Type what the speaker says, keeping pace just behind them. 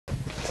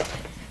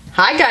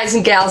Hi guys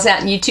and gals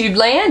out in YouTube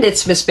land,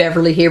 it's Miss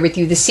Beverly here with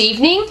you this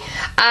evening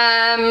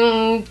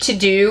to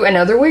do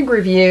another wig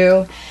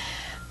review.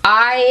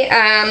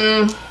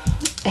 I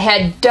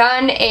had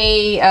done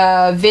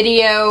a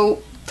video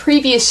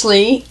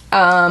previously,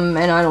 and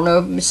I don't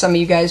know, some of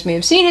you guys may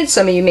have seen it,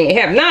 some of you may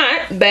have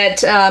not,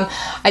 but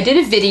I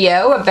did a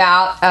video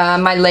about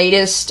my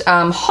latest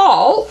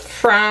haul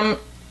from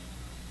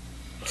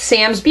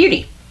Sam's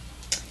Beauty.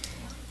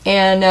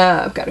 And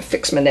I've got to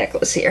fix my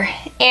necklace here.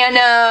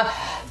 And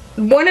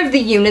one of the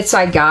units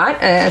I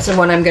got is the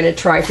one I'm going to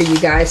try for you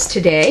guys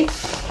today.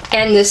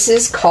 And this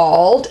is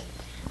called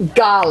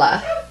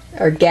Gala,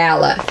 or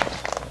Gala,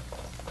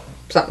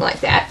 something like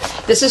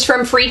that. This is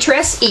from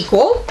Freetress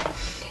Equal.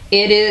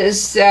 It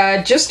is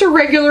just a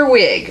regular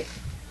wig.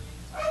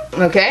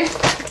 Okay?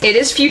 It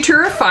is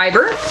Futura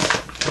fiber.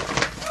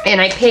 And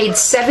I paid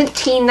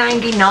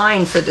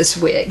 $17.99 for this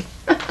wig.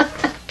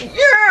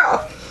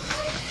 Yeah!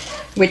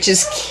 Which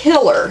is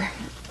killer.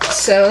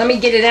 So let me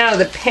get it out of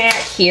the pack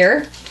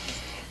here.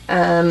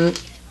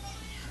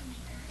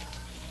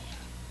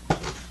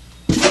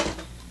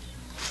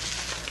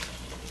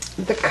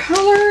 The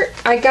color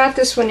I got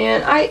this one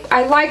in,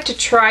 I like to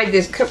try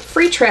this.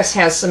 Freetress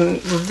has some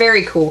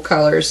very cool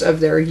colors of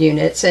their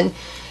units, and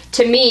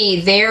to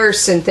me their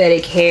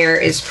synthetic hair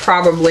is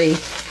probably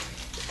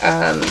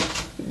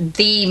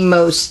the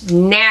most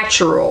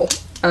natural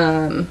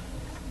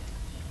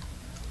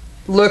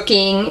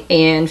looking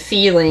and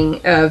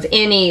feeling of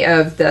any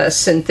of the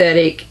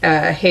synthetic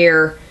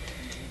hair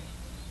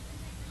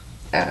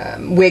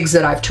wigs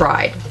that I've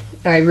tried.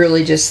 I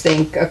really just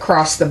think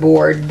across the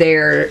board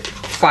their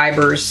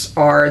fibers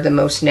are the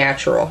most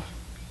natural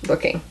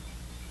looking.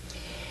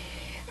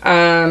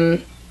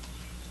 Then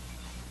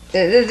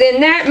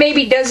that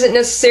maybe doesn't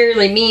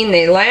necessarily mean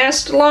they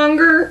last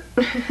longer,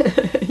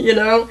 you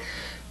know,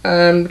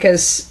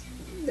 because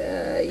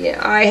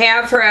yeah, I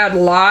have had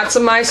lots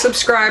of my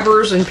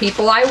subscribers and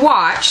people I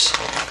watch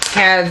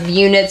have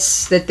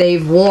units that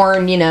they've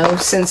worn, you know,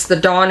 since the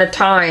dawn of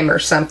time or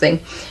something.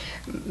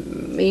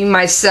 Me,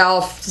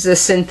 myself, the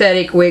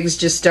synthetic wigs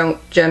just don't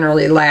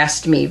generally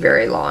last me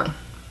very long.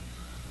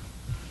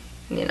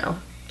 You know,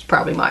 it's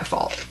probably my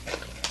fault.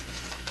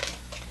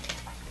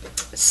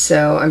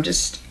 So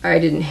I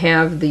didn't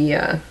have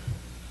the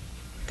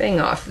thing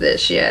off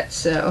this yet,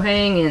 so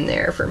hang in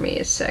there for me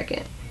a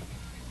second.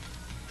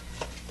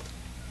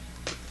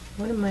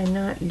 What am I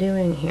not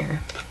doing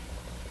here?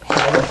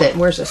 Hell with it.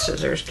 Where's the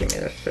scissors? Give me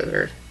the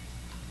scissors.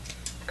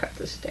 Cut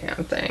this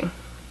damn thing.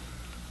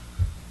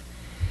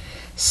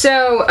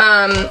 So,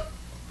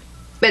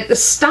 but the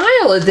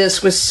style of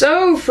this was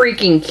so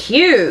freaking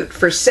cute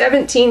for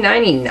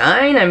 $17.99.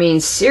 I mean,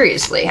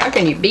 seriously, how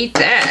can you beat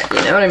that?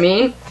 You know what I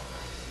mean?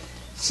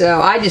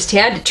 So I just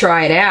had to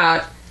try it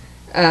out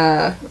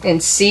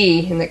and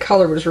see, and the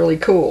color was really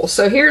cool.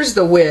 So here's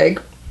the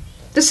wig.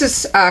 This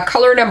is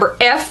color number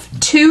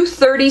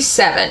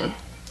F237.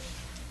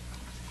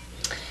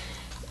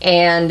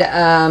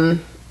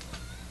 And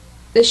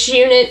this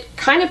unit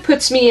kind of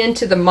puts me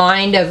into the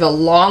mind of a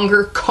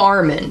longer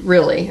Carmen,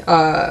 really,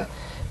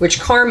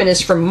 which Carmen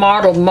is from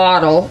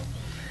Model,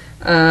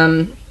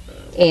 and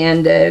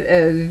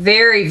a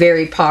very,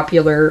 very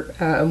popular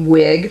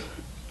wig.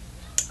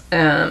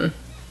 And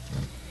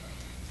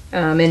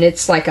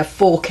it's like a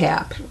full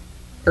cap,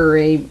 or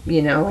a,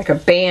 you know, like a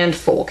band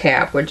full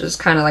cap, which is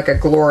kind of like a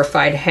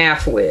glorified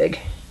half wig.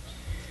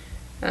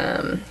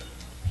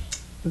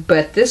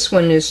 But this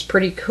one is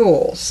pretty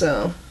cool,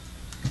 so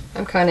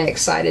I'm kind of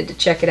excited to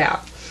check it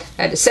out.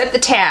 I had to set the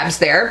tabs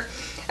there.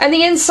 And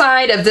the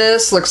inside of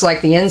this looks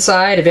like the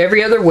inside of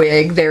every other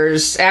wig.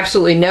 There's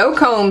absolutely no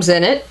combs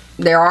in it.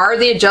 There are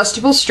the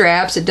adjustable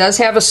straps. It does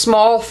have a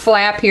small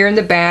flap here in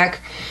the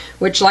back,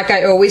 which, like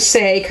I always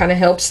say, kind of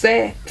helps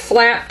the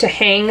flap to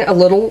hang a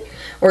little,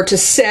 or to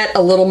set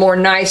a little more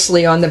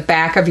nicely on the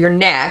back of your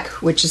neck,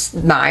 which is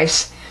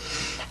nice.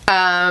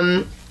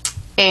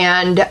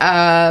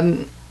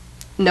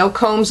 No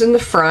combs in the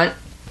front.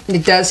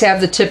 It does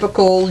have the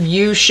typical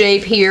U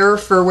shape here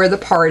for where the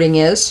parting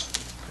is.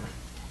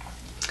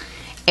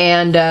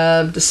 And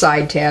the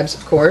side tabs,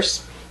 of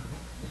course.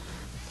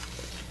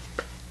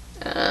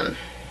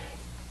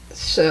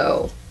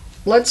 So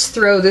let's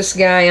throw this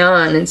guy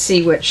on and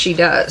see what she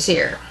does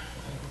here.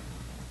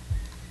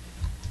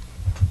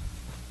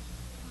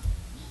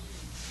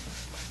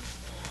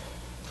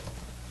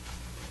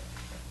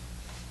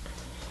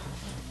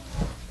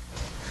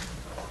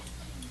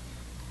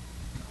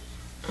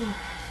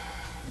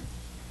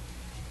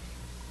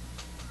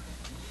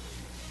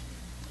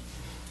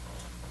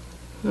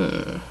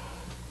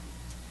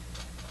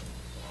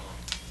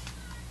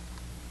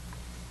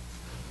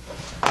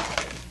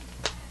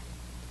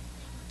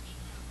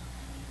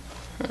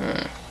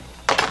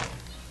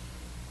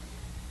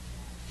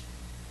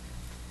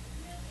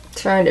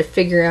 Trying to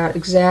figure out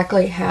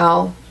exactly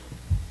how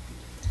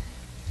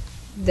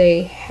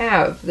they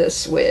have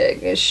this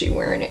wig. Is she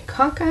wearing it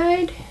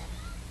cockeyed?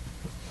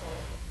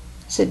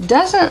 So it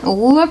doesn't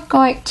look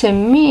like to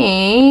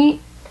me.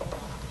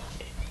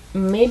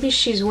 Maybe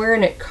she's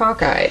wearing it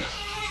cockeyed.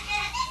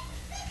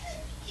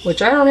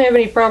 which I don't have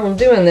any problem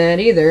doing that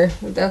either,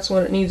 if that's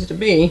what it needs to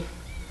be.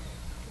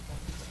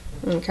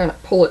 And kind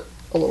of pull it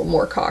a little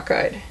more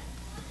cockeyed.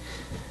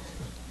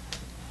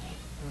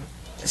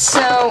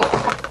 So,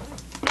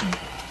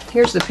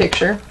 here's the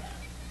picture.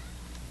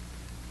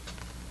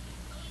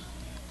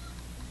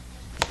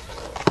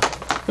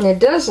 And it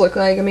does look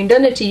like, I mean,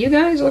 doesn't it to you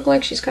guys look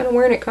like she's kind of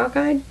wearing it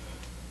cockeyed?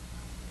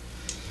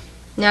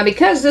 Now,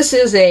 because this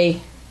is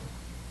a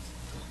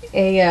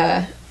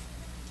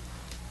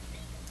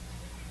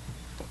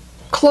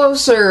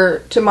closer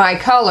to my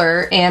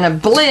color and a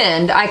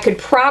blend, I could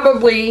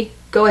probably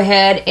go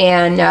ahead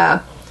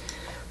and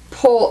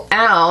pull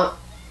out,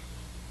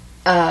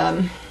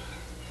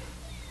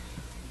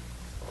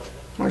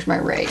 where's my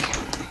rake?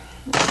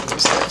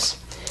 What's this?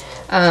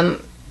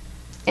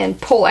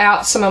 And pull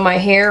out some of my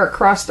hair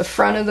across the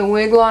front of the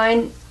wig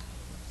line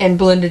and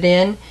blend it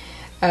in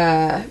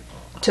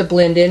to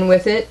blend in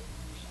with it.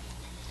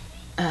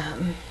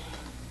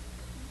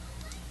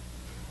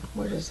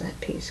 Where does that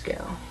piece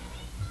go?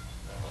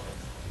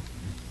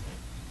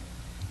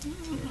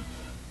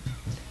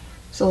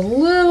 It's a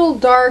little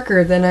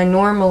darker than I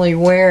normally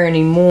wear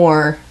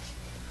anymore,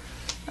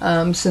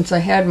 since I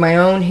had my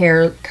own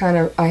hair kind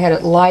of, I had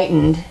it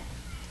lightened.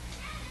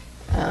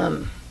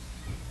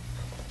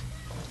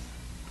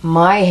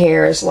 My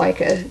hair is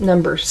like a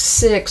number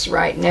 6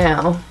 right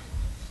now.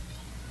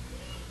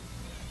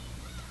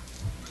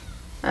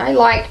 I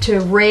like to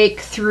rake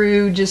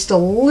through just a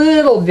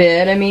little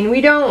bit. I mean,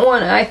 we don't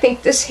want, I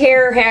think this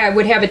hair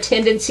would have a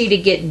tendency to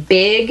get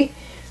big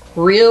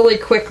really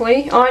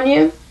quickly on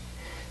you.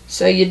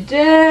 So you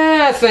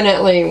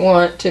definitely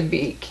want to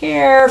be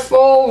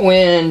careful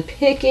when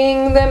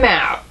picking them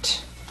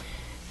out.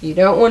 You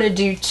don't want to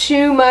do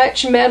too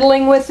much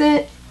meddling with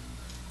it,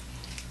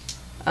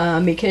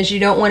 because you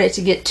don't want it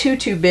to get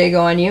too big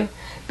on you.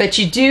 But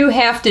you do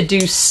have to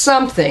do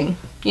something.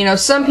 You know,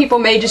 some people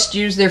may just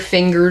use their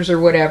fingers or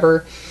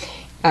whatever,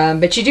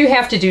 but you do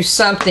have to do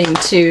something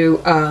to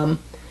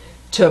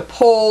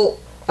pull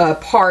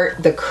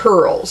apart the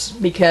curls,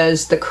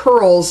 because the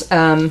curls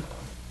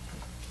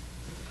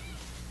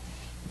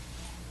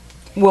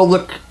will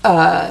look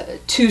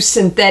too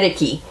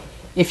synthetic-y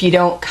if you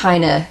don't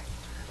kind of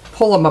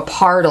pull them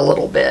apart a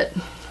little bit.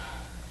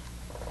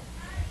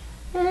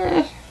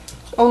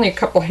 Only a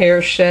couple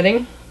hairs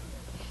shedding.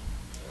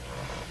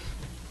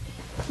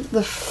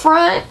 The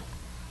front,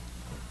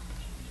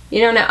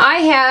 you know, now I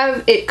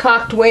have it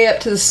cocked way up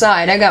to the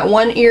side. I got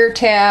one ear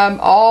tab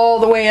all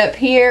the way up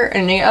here,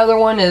 and the other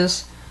one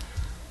is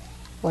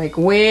like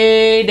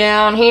way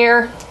down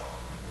here,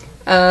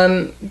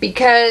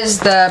 because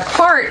the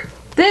part,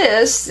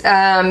 this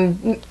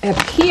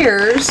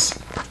appears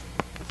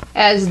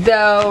as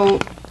though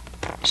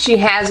she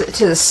has it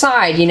to the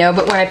side, you know,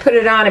 but when I put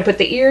it on and put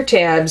the ear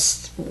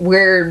tabs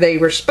where they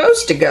were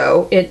supposed to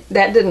go,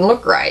 that didn't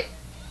look right.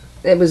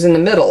 It was in the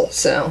middle,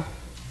 so.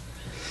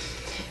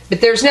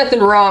 But there's nothing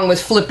wrong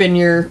with flipping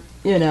your,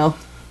 you know,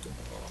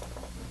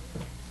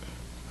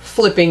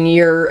 flipping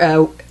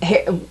your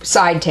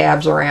side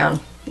tabs around.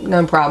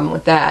 No problem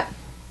with that.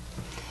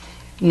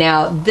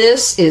 Now,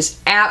 this is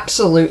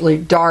absolutely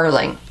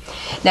darling.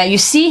 Now, you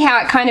see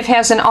how it kind of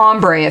has an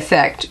ombre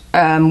effect,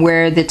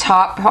 where the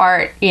top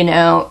part, you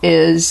know,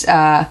 is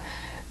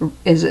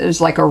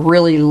like a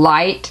really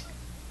light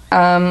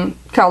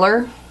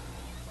color,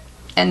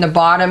 and the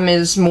bottom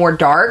is more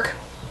dark.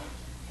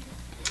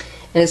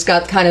 And it's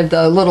got kind of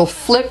the little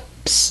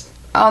flips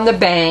on the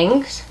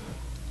bangs,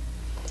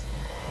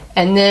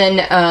 and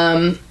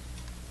then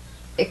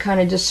it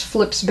kind of just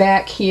flips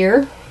back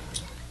here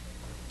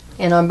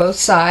and on both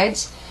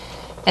sides.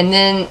 And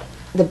then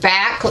the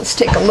back, let's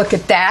take a look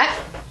at that.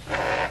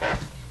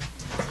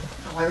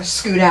 I'll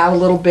scoot out a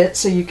little bit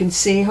so you can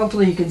see.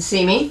 Hopefully you can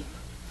see me.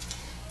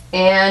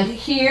 And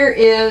here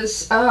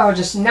is, oh,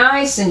 just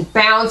nice and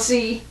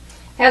bouncy.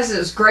 Has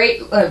this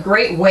great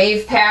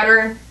wave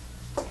pattern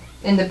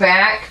in the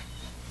back,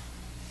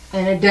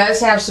 and it does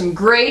have some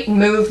great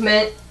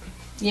movement.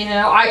 You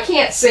know, I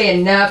can't say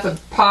enough of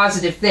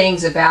positive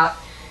things about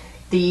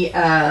the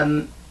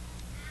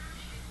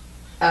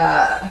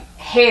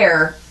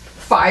hair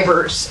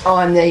fibers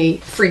on the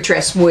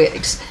Freetress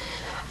wigs.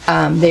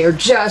 They are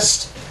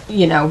just,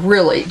 you know,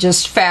 really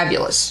just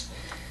fabulous.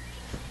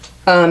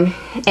 And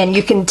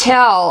you can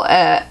tell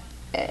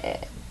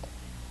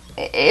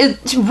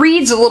it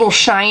reads a little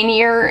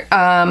shinier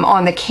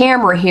on the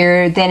camera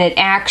here than it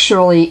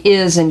actually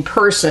is in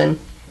person.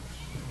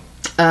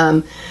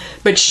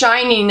 But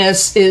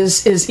shininess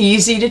is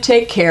easy to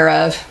take care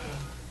of.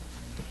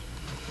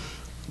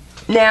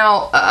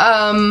 Now,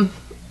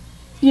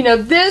 you know,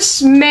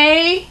 this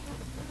may,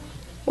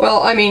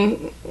 well, I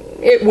mean,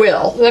 it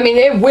will. I mean,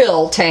 it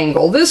will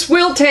tangle. This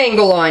will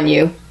tangle on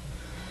you.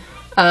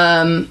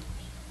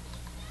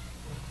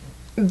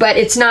 But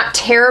it's not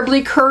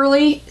terribly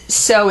curly,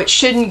 so it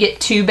shouldn't get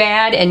too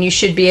bad, and you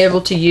should be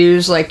able to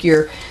use like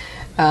your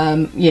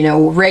you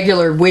know,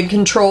 regular wig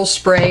control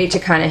spray to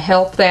kind of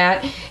help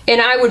that.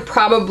 And I would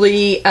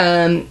probably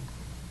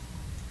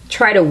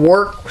try to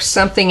work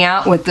something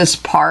out with this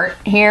part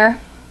here.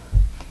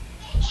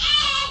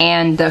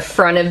 and the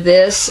front of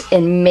this,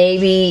 and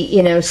maybe,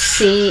 you know,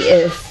 see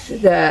if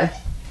the,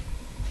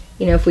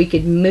 you know, if we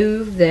could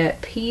move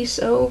that piece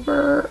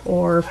over,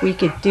 or if we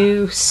could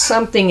do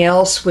something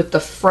else with the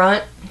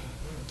front,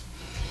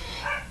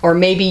 or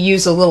maybe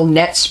use a little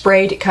net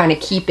spray to kind of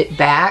keep it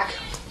back.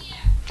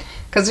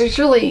 Because there's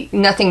really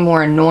nothing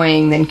more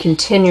annoying than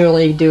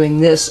continually doing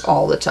this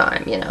all the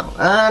time, you know.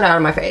 Out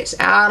of my face,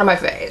 out of my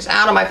face,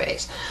 out of my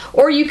face.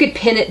 Or you could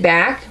pin it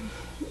back,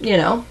 you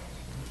know.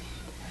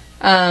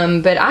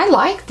 But I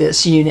like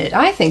this unit.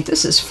 I think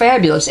this is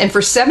fabulous. And for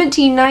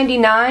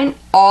 $17.99,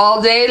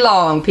 all day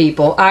long,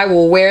 people, I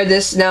will wear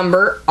this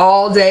number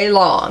all day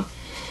long.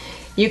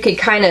 You could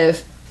kind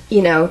of,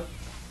 you know,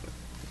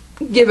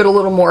 give it a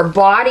little more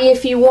body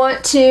if you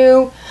want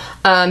to.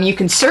 You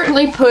can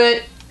certainly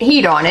put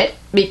heat on it,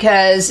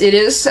 because it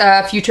is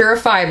Futura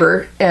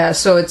fiber,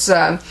 so it's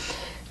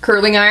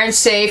curling iron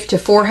safe to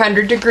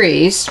 400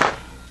 degrees.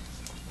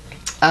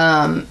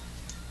 And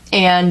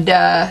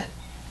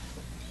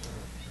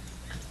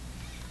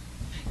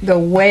the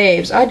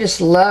waves, I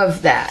just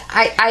love that.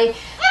 I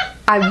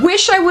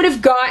wish I would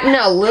have gotten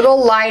a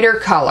little lighter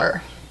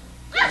color,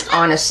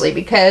 honestly,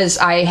 because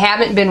I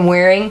haven't been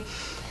wearing,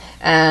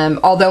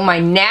 although my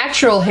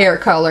natural hair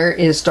color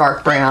is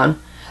dark brown,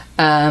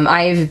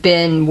 I've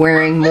been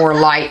wearing more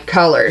light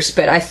colors,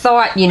 but I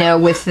thought, you know,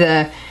 with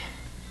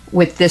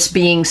this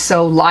being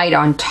so light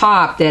on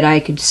top, that I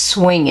could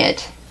swing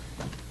it.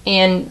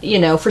 And, you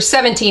know, for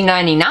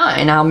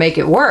 $17.99, I'll make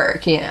it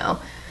work, you know.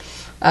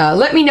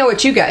 Let me know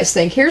what you guys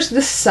think. Here's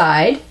the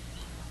side.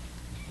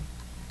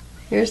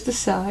 Here's the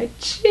side.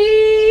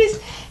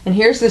 Jeez. And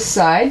here's the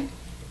side.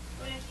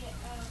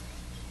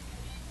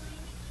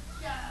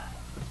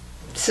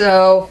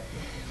 So,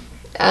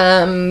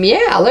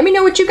 yeah, let me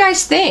know what you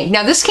guys think.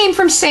 Now, this came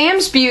from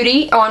Sam's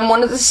Beauty on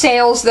one of the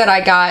sales that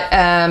I got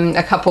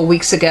a couple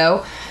weeks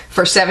ago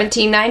for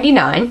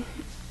 $17.99.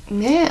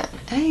 Man,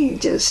 I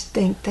just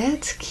think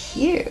that's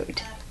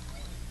cute.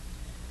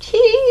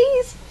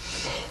 Jeez.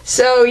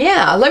 So,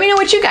 yeah, let me know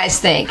what you guys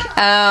think. You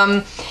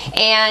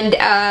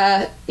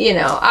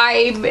know,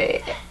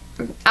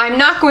 I'm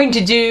not going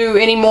to do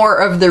any more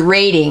of the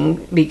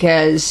rating,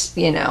 because,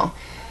 you know,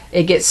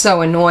 it gets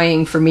so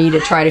annoying for me to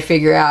try to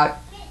figure out,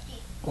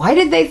 why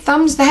did they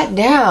thumbs that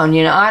down?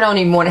 You know, I don't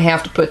even want to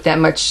have to put that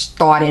much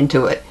thought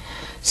into it.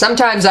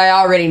 Sometimes I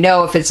already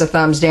know if it's a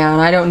thumbs down.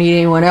 I don't need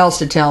anyone else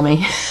to tell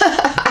me.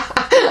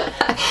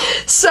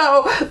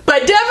 So,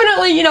 but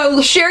definitely, you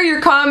know, share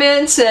your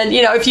comments, and,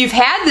 you know, if you've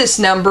had this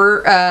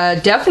number,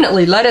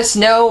 definitely let us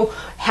know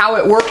how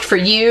it worked for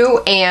you,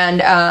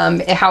 and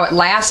how it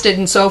lasted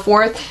and so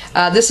forth.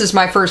 This is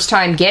my first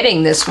time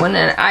getting this one,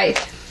 and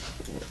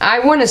I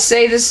want to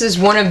say this is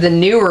one of the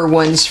newer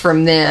ones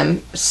from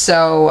them,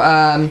 so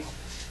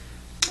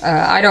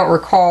I don't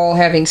recall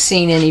having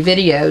seen any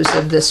videos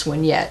of this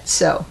one yet,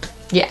 so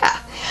yeah.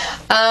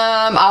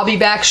 I'll be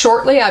back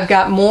shortly. I've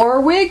got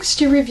more wigs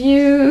to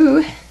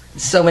review,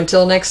 so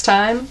until next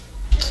time,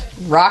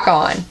 rock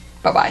on.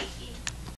 Bye-bye.